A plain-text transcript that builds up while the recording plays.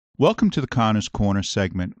Welcome to the Connor's Corner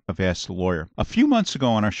segment of Ask the Lawyer. A few months ago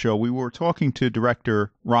on our show, we were talking to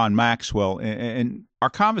director Ron Maxwell, and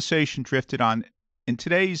our conversation drifted on, in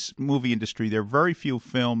today's movie industry, there are very few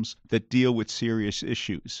films that deal with serious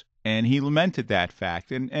issues. And he lamented that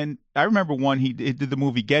fact. And I remember one, he did the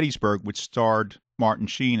movie Gettysburg, which starred Martin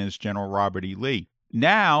Sheen as General Robert E. Lee.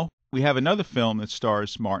 Now, we have another film that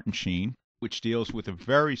stars Martin Sheen, which deals with a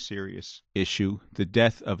very serious issue, the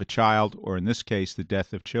death of a child, or in this case, the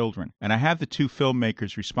death of children. And I have the two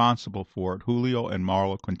filmmakers responsible for it, Julio and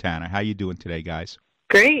Marla Quintana. How you doing today, guys?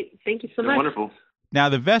 Great. Thank you so much. Wonderful. Now,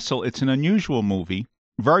 The Vessel, it's an unusual movie,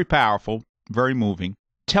 very powerful, very moving.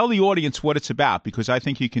 Tell the audience what it's about, because I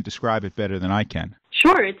think you can describe it better than I can.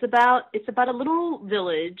 Sure. It's about a little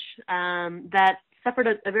village that suffered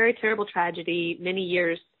a very terrible tragedy many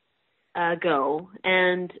years ago,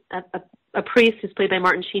 and a priest who's played by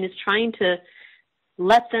Martin Sheen is trying to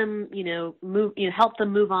let them, move, help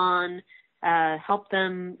them move on, help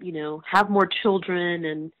them, have more children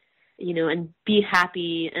and, and be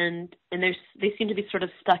happy. And they seem to be sort of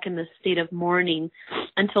stuck in this state of mourning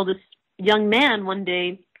until this young man one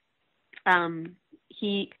day,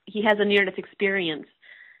 he has a near-death experience,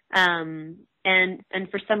 and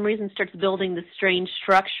for some reason starts building this strange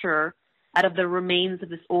structure out of the remains of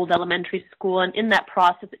this old elementary school, and in that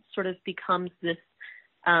process, it sort of becomes this,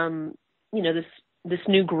 this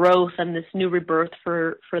new growth and this new rebirth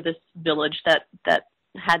for this village that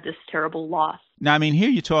had this terrible loss. Now, I mean, here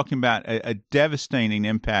you're talking about a devastating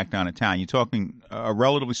impact on a town. You're talking a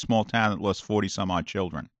relatively small town that lost 40-some-odd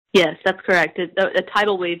children. Yes, that's correct. A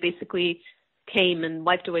tidal wave basically came and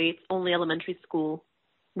wiped away its only elementary school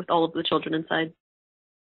with all of the children inside.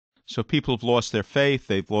 So people have lost their faith,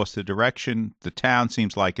 they've lost their direction, the town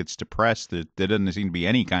seems like it's depressed, there doesn't seem to be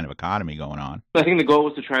any kind of economy going on. I think the goal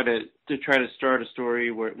was to try to start a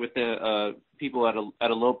story where with the people at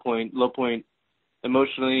a low point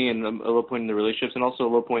emotionally, and a low point in their relationships, and also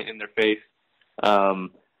a low point in their faith,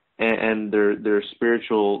 and their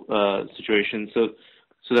spiritual situation. So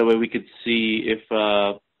that way we could see if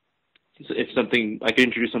something, I could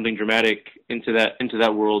introduce something dramatic into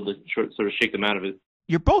that world to sort of shake them out of it.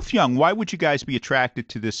 You're both young. Why would you guys be attracted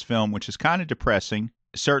to this film, which is kind of depressing,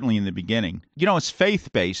 certainly in the beginning? It's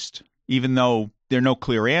faith-based, even though there are no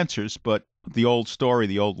clear answers, but the old story,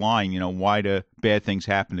 the old line, why do bad things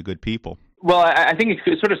happen to good people? Well, I think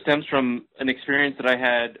it sort of stems from an experience that I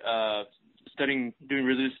had doing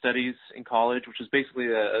religious studies in college, which was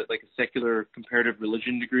basically a secular comparative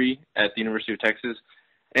religion degree at the University of Texas.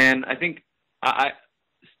 And I think I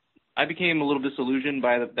became a little disillusioned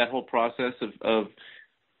by that whole process of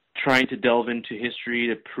trying to delve into history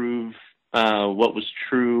to prove what was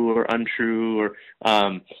true or untrue. Or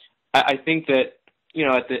I think that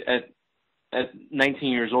at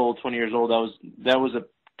 19 years old, 20 years old, that was a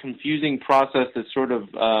confusing process that sort of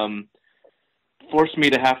forced me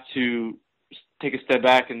to have to take a step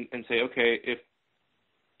back and say, okay, if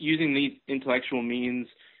using these intellectual means,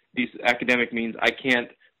 these academic means, I can't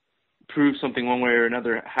prove something one way or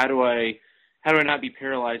another, how do I not be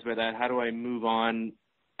paralyzed by that? How do I move on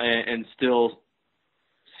and still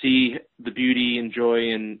see the beauty and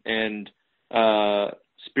joy and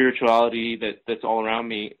spirituality that's all around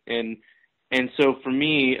me? And so for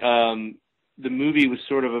me, the movie was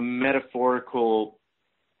sort of a metaphorical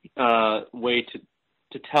way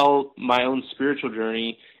to tell my own spiritual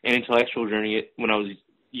journey and intellectual journey when I was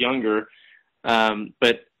younger,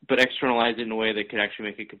 but externalize it in a way that could actually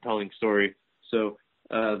make a compelling story. So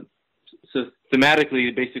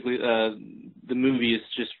thematically, basically, the movie is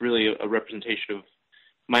just really a representation of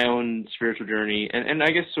my own spiritual journey, and I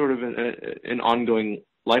guess sort of an ongoing,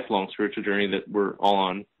 lifelong spiritual journey that we're all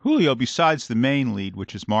on. Julio, besides the main lead,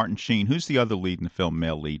 which is Martin Sheen, who's the other lead in the film,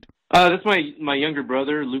 male lead? That's my younger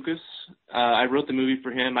brother, Lucas. I wrote the movie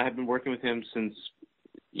for him. I have been working with him since,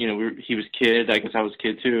 he was a kid. I guess I was a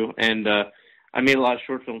kid too. And I made a lot of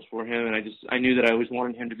short films for him, and I knew that I always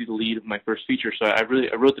wanted him to be the lead of my first feature. So I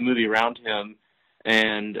wrote the movie around him,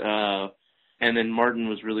 and then Martin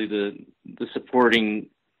was really the supporting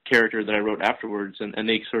character that I wrote afterwards, and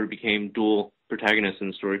they sort of became dual protagonists in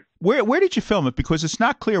the story. Where did you film it? Because it's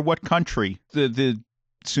not clear what country the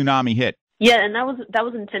tsunami hit. Yeah, and that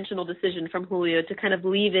was an intentional decision from Julio to kind of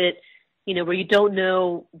leave it, where you don't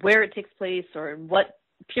know where it takes place or in what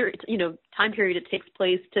period, time period it takes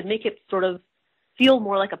place, to make it sort of feel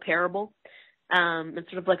more like a parable, and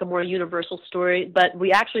sort of like a more universal story. But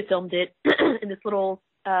we actually filmed it in this little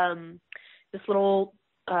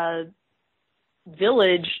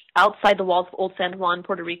village outside the walls of Old San Juan,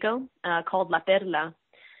 Puerto Rico, called La Perla,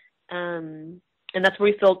 and that's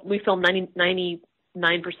where we filmed 90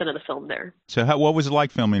 9% of the film there. So what was it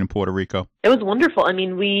like filming in Puerto Rico? It was wonderful. I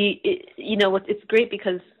mean, it's great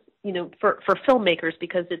because, for filmmakers,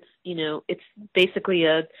 because it's basically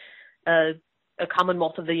a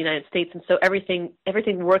Commonwealth of the United States, and so everything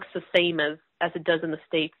works the same as it does in the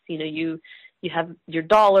States. You have your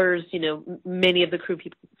dollars. Many of the crew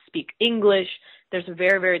people speak English. There's a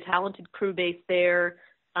very, very talented crew base there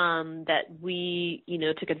that we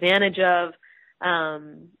took advantage of,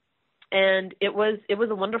 and it was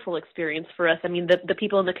a wonderful experience for us. I mean, the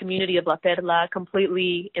people in the community of La Perla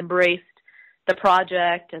completely embraced the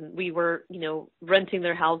project, and we were renting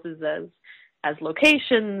their houses as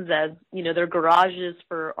locations, as their garages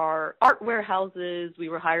for our art warehouses. We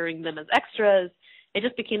were hiring them as extras. It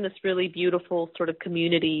just became this really beautiful sort of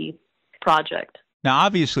community project. Now,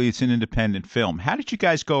 obviously, it's an independent film. How did you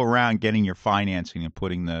guys go around getting your financing and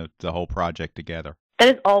putting the whole project together? That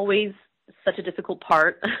is always such a difficult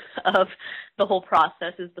part of the whole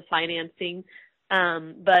process, is the financing.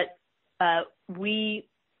 But we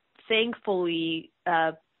thankfully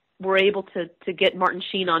were able to get Martin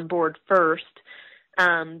Sheen on board first,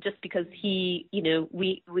 just because we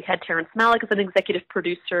had Terrence Malick as an executive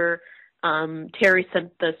producer. Terry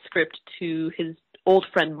sent the script to his old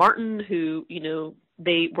friend Martin, who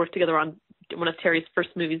they worked together on one of Terry's first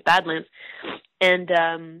movies, Badlands, and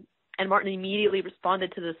Martin immediately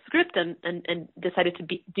responded to the script and decided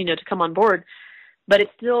to come on board. But it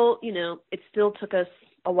still took us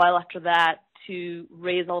a while after that to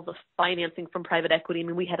raise all the financing from private equity. I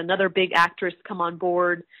mean, we had another big actress come on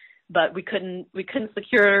board, but we couldn't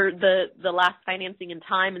secure the last financing in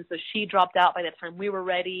time, and so she dropped out by the time we were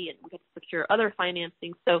ready, and we had to secure other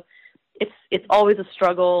financing. So it's always a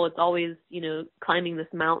struggle. It's always climbing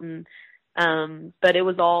this mountain. But it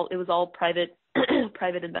was all private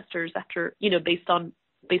private investors after based on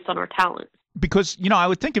our talent. Because, I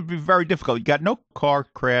would think it'd be very difficult. You got no car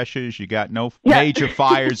crashes. You got no major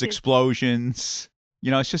fires, explosions.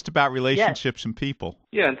 It's just about relationships and people.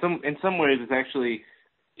 Yeah, in some ways,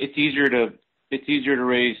 it's easier to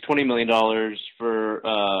raise $20 million for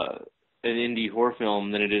an indie horror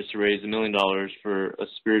film than it is to raise $1 million for a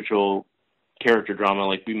spiritual character drama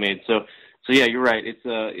like we made. So yeah, you're right.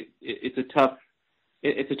 It's a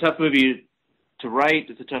tough movie to write.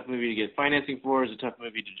 It's a tough movie to get financing for. It's a tough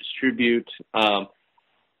movie to distribute.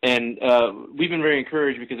 And we've been very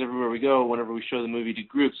encouraged because everywhere we go, whenever we show the movie to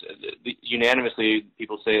groups, unanimously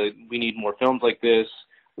people say, we need more films like this.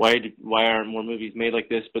 Why aren't more movies made like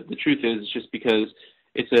this? But the truth is, it's just because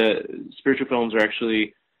spiritual films are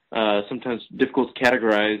actually sometimes difficult to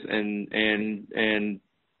categorize and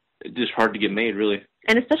just hard to get made, really.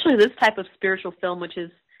 And especially this type of spiritual film, which is,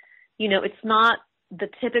 it's not the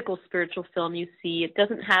typical spiritual film you see. It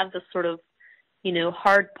doesn't have the sort of,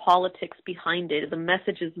 hard politics behind it. The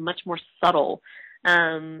message is much more subtle,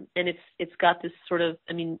 and it's got this sort of,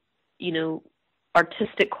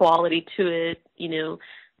 artistic quality to it,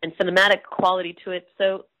 and cinematic quality to it.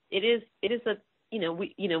 So it is a,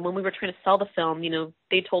 when we were trying to sell the film,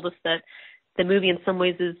 they told us that the movie in some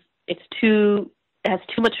ways it has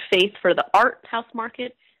too much faith for the art house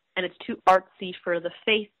market, and it's too artsy for the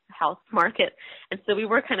faith house market. And so we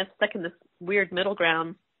were kind of stuck in this weird middle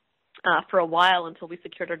ground for a while until we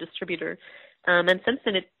secured our distributor. And since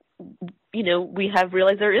then, we have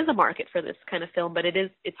realized there is a market for this kind of film, but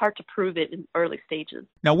it's hard to prove it in early stages.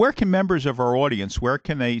 Now, where can members of our audience, where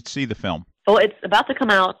can they see the film? Well, it's about to come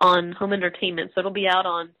out on home entertainment, so it'll be out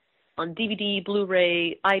on DVD,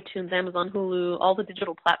 Blu-ray, iTunes, Amazon, Hulu, all the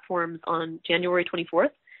digital platforms on January 24th.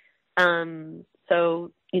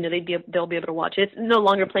 So they'll be able to watch it. It's no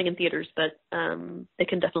longer playing in theaters, but they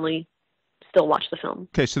can definitely still watch the film.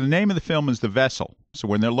 Okay, so the name of the film is The Vessel. So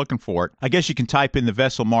when they're looking for it, I guess you can type in The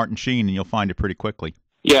Vessel Martin Sheen and you'll find it pretty quickly.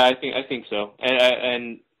 Yeah, I think so.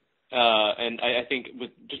 And I think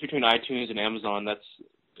just between iTunes and Amazon,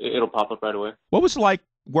 it'll pop up right away. What was it like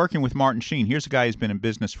working with Martin Sheen? Here's a guy who's been in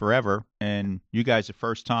business forever, and you guys are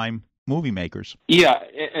first-time movie makers. Yeah,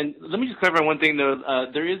 and let me just clarify one thing, though.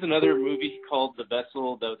 There is another movie called The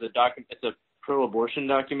Vessel. It's a pro-abortion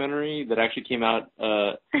documentary that actually came out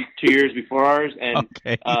 2 years before ours, and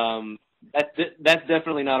okay. That's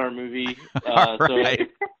definitely not our movie. All right.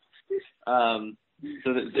 So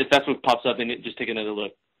if that's what pops up, then just take another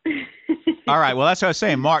look. All right. Well, that's what I was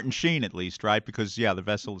saying. Martin Sheen, at least, right? Because The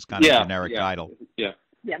Vessel is kind of a generic title. Yeah.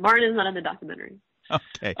 Yeah, Martin is not in the documentary.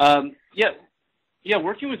 Okay. Yeah.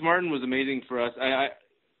 Working with Martin was amazing for us. I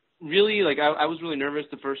really I was really nervous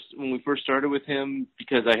when we first started with him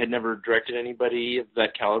because I had never directed anybody of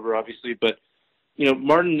that caliber, obviously. But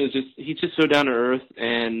Martin he's just so down to earth,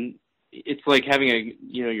 and it's like having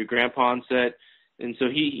your grandpa on set. And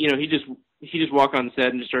so he just he'd just walk on set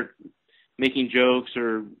and just start making jokes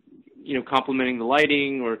or, complimenting the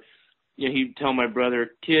lighting, or, he'd tell my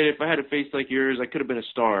brother, "Kid, if I had a face like yours, I could have been a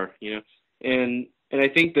star," and I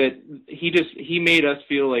think that he made us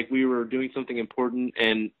feel like we were doing something important,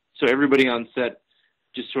 and so everybody on set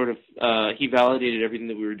just sort of he validated everything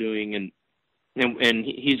that we were doing, and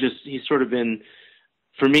he's sort of been,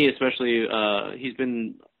 for me especially, he's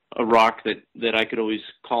been a rock that I could always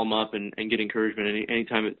call him up and get encouragement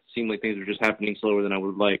anytime it seemed like things were just happening slower than I would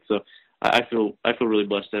have liked. So I feel really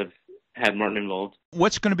blessed to have had Martin involved.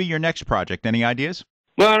 What's going to be your next project? Any ideas?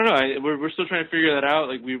 Well, I don't know. We're still trying to figure that out.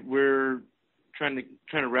 Like we're trying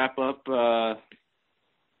to wrap up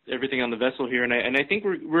everything on the vessel here, and I think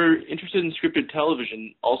we're interested in scripted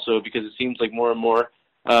television also, because it seems like more and more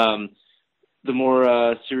the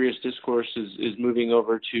more serious discourse is moving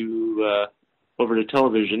over to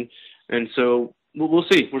television, and so we'll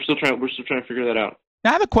see. We're still trying to figure that out. Now,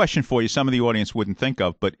 I have a question for you. Some of the audience wouldn't think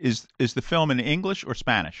of, but is the film in English or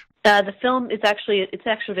Spanish? The film is actually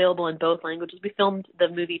available in both languages. We filmed the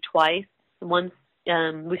movie twice. Once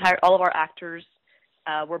we hired all of our actors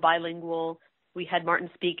were bilingual. We had Martin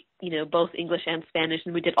speak, both English and Spanish,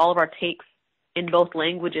 and we did all of our takes in both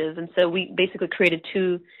languages. And so we basically created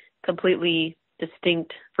two completely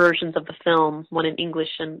distinct versions of the film, one in English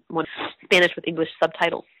and one in Spanish with English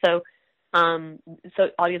subtitles. So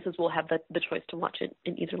audiences will have the choice to watch it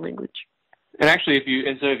in either language. And actually, if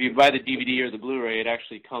you buy the DVD or the Blu-ray, it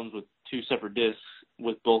actually comes with two separate discs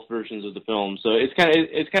with both versions of the film. So it's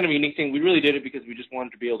kind of a unique thing. We really did it because we just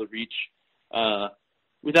wanted to be able to reach.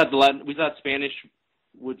 We thought Spanish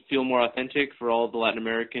would feel more authentic for all of the Latin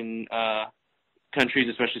American countries,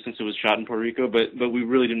 especially since it was shot in Puerto Rico. But we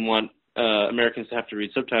really didn't want Americans to have to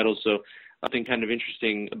read subtitles. So something kind of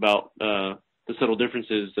interesting about the subtle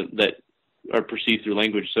differences that are perceived through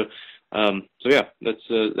language. So yeah,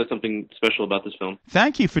 that's something special about this film.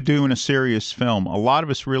 Thank you for doing a serious film. A lot of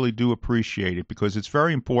us really do appreciate it because it's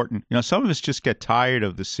very important. Some of us just get tired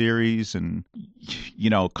of the series and,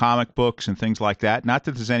 comic books and things like that. Not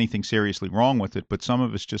that there's anything seriously wrong with it, but some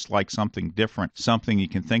of us just like something different, something you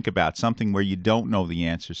can think about, something where you don't know the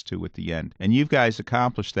answers to at the end. And you guys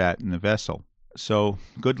accomplished that in the vessel. So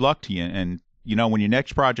good luck to you. And when your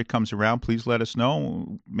next project comes around, please let us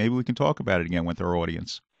know. Maybe we can talk about it again with our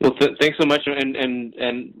audience. Well, thanks so much,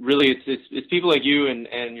 and really, it's people like you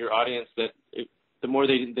and your audience that the more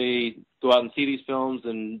they go out and see these films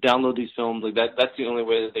and download these films, like that's the only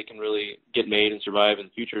way that they can really get made and survive in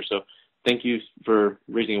the future. So, thank you for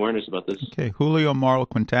raising awareness about this. Okay, Julio and Marla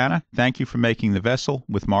Quintana, thank you for making The Vessel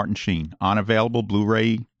with Martin Sheen, on available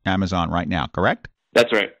Blu-ray, Amazon right now. Correct?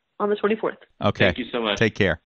 That's right. On the 24th. Okay. Thank you so much. Take care.